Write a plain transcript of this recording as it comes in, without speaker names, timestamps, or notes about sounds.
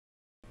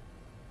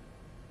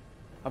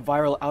A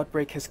viral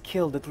outbreak has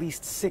killed at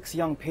least 6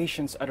 young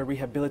patients at a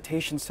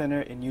rehabilitation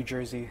center in New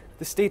Jersey.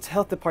 The state's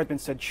health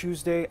department said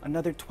Tuesday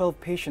another 12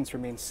 patients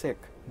remain sick.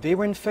 They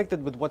were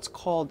infected with what's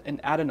called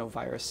an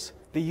adenovirus.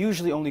 They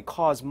usually only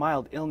cause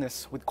mild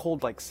illness with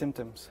cold-like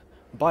symptoms.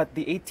 But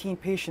the 18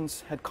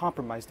 patients had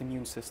compromised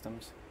immune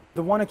systems.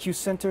 The Wanacue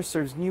Center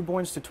serves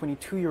newborns to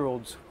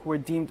 22-year-olds who are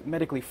deemed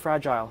medically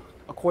fragile,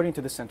 according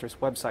to the center's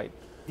website.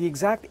 The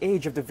exact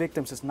age of the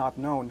victims is not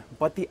known,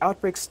 but the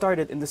outbreak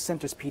started in the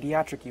center's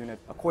pediatric unit,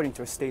 according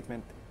to a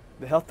statement.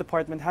 The health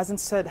department hasn't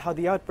said how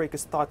the outbreak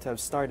is thought to have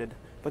started,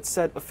 but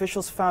said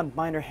officials found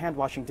minor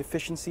hand-washing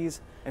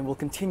deficiencies and will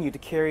continue to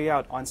carry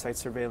out on-site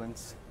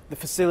surveillance. The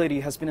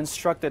facility has been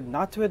instructed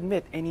not to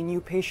admit any new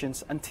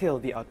patients until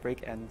the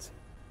outbreak ends.